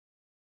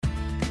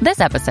This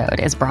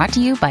episode is brought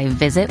to you by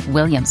Visit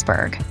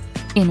Williamsburg.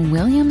 In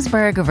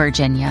Williamsburg,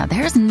 Virginia,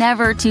 there's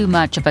never too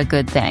much of a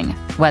good thing.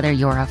 Whether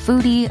you're a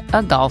foodie,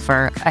 a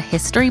golfer, a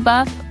history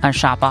buff, a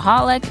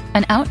shopaholic,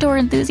 an outdoor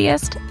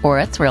enthusiast, or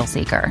a thrill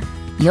seeker,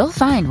 you'll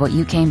find what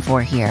you came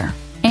for here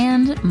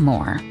and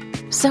more.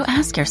 So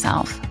ask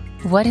yourself,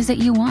 what is it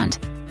you want?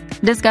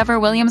 Discover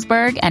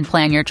Williamsburg and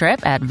plan your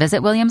trip at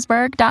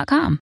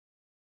visitwilliamsburg.com.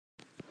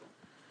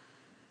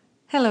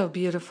 Hello,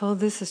 beautiful.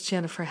 This is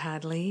Jennifer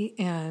Hadley,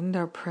 and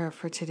our prayer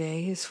for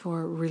today is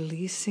for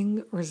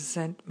releasing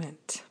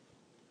resentment.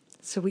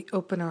 So we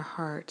open our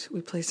heart, we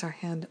place our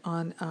hand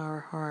on our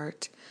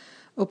heart,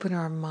 open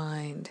our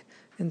mind,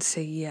 and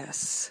say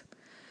yes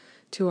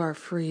to our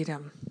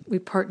freedom. We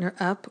partner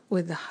up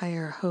with the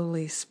higher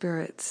Holy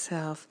Spirit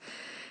self,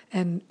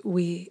 and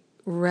we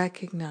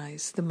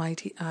recognize the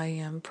mighty I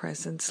Am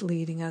presence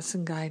leading us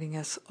and guiding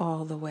us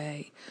all the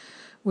way.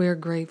 We're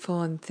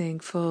grateful and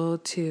thankful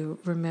to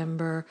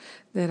remember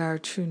that our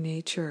true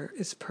nature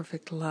is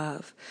perfect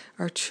love.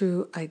 Our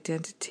true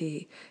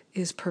identity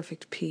is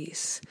perfect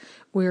peace.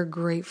 We're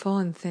grateful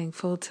and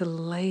thankful to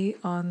lay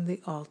on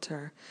the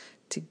altar,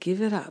 to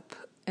give it up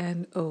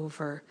and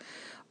over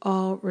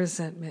all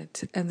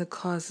resentment and the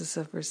causes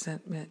of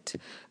resentment.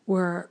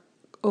 We're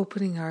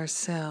opening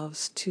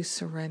ourselves to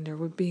surrender.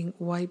 We're being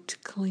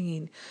wiped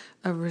clean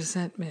of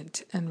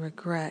resentment and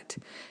regret.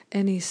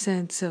 Any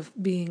sense of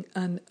being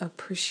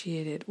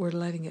unappreciated, we're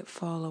letting it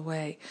fall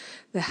away.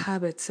 The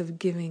habits of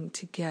giving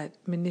to get,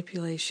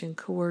 manipulation,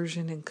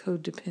 coercion, and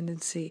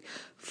codependency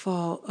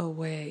fall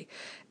away.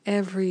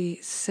 Every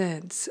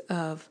sense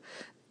of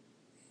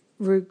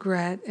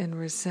regret and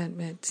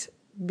resentment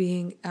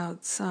being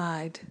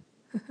outside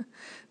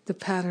the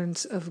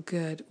patterns of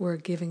good, we're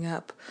giving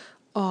up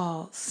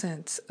all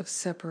sense of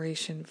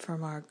separation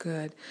from our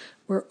good.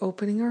 We're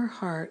opening our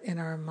heart and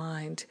our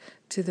mind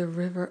to the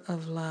river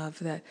of love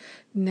that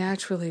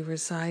naturally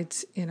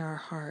resides in our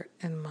heart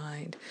and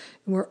mind.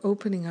 And we're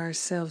opening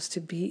ourselves to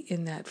be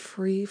in that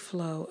free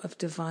flow of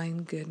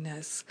divine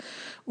goodness.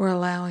 We're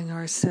allowing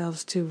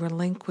ourselves to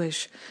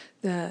relinquish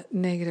the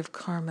negative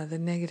karma, the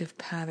negative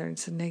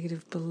patterns, the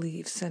negative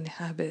beliefs and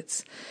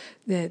habits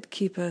that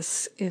keep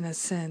us in a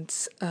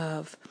sense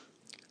of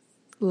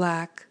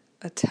lack,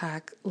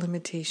 attack,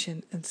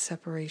 limitation, and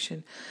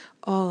separation.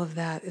 All of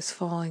that is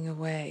falling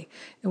away,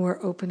 and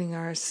we're opening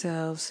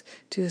ourselves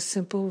to a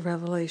simple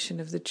revelation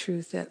of the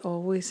truth that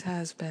always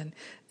has been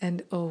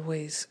and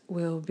always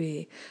will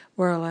be.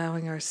 We're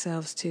allowing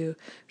ourselves to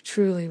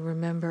truly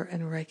remember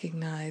and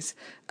recognize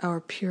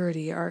our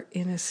purity, our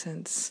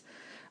innocence,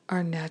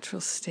 our natural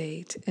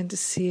state, and to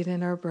see it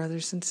in our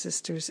brothers and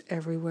sisters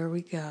everywhere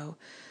we go.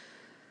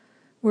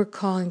 We're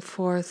calling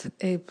forth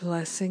a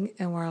blessing,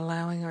 and we're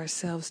allowing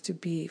ourselves to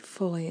be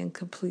fully and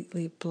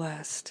completely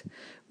blessed.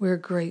 We're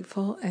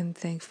grateful and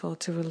thankful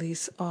to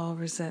release all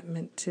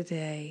resentment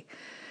today.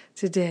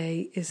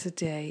 Today is a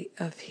day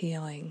of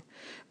healing.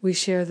 We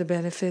share the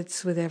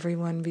benefits with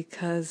everyone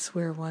because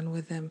we're one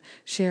with them.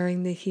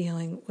 Sharing the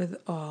healing with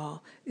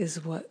all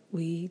is what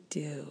we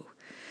do.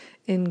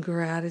 In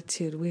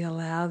gratitude, we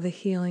allow the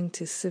healing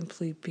to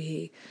simply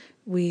be.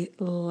 We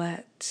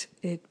let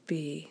it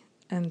be.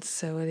 And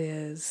so it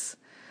is.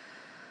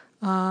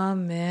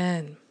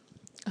 Amen.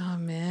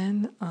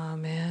 Amen.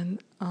 Amen.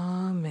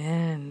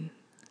 Amen.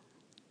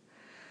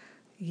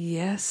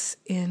 Yes,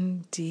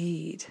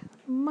 indeed.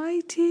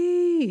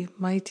 Mighty,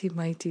 mighty,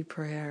 mighty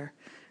prayer.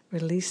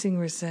 Releasing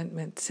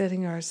resentment,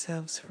 setting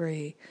ourselves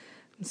free.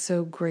 I'm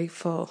so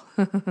grateful.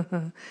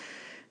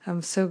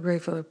 I'm so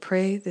grateful to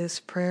pray this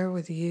prayer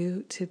with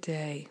you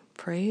today.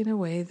 Praying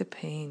away the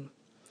pain.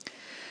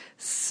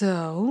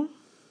 So,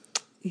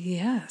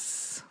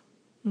 yes.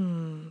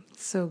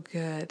 So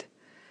good.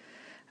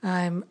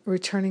 I'm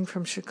returning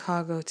from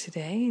Chicago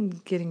today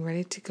and getting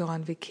ready to go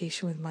on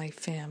vacation with my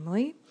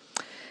family.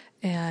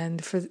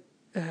 And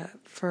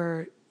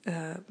for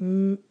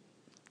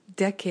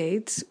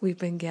decades, we've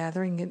been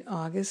gathering in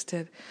August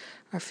at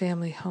our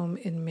family home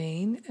in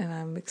Maine, and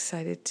I'm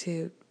excited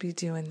to be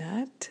doing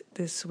that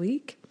this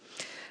week.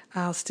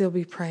 I'll still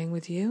be praying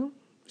with you,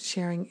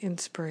 sharing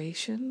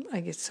inspiration. I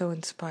get so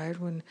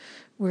inspired when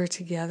we're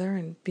together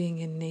and being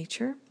in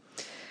nature.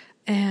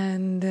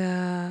 And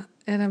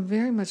I'm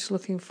very much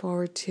looking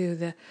forward to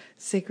the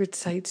Sacred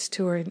Sites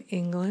Tour in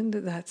England.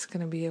 That's going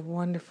to be a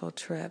wonderful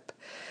trip.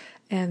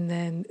 And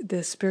then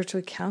the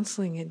Spiritual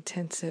Counseling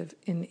Intensive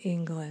in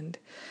England.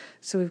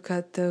 So we've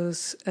got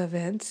those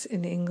events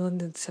in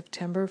England in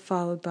September,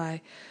 followed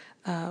by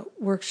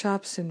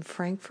workshops in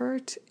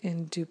Frankfurt,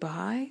 in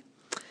Dubai,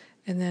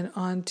 and then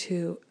on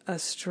to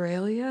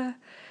Australia.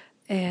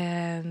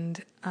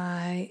 And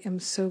I am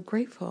so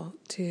grateful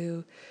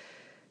to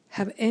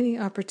have any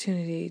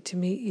opportunity to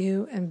meet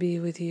you and be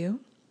with you.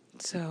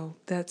 So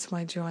that's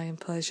my joy and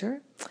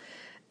pleasure.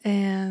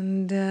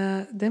 And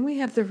then we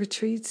have the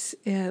retreats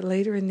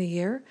later in the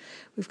year.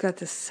 We've got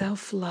the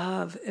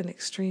self-love and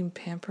extreme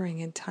pampering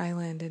in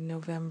Thailand in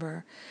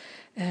November.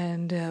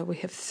 And we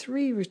have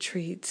 3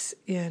 retreats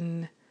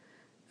in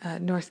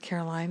North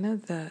Carolina,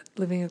 the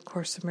Living A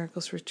Course of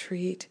Miracles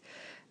retreat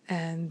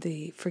and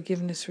the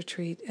forgiveness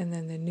retreat, and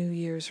then the New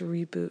Year's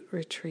reboot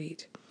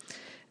retreat.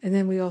 And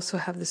then we also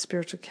have the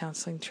spiritual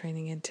counseling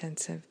training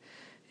intensive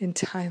in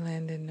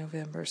Thailand in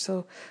November.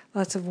 So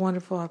lots of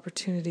wonderful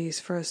opportunities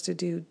for us to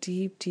do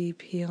deep,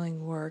 deep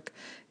healing work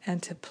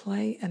and to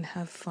play and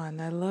have fun.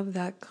 I love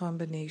that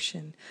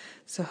combination.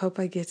 So hope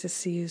I get to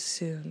see you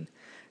soon.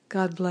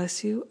 God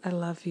bless you. I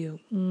love you.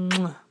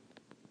 Mwah.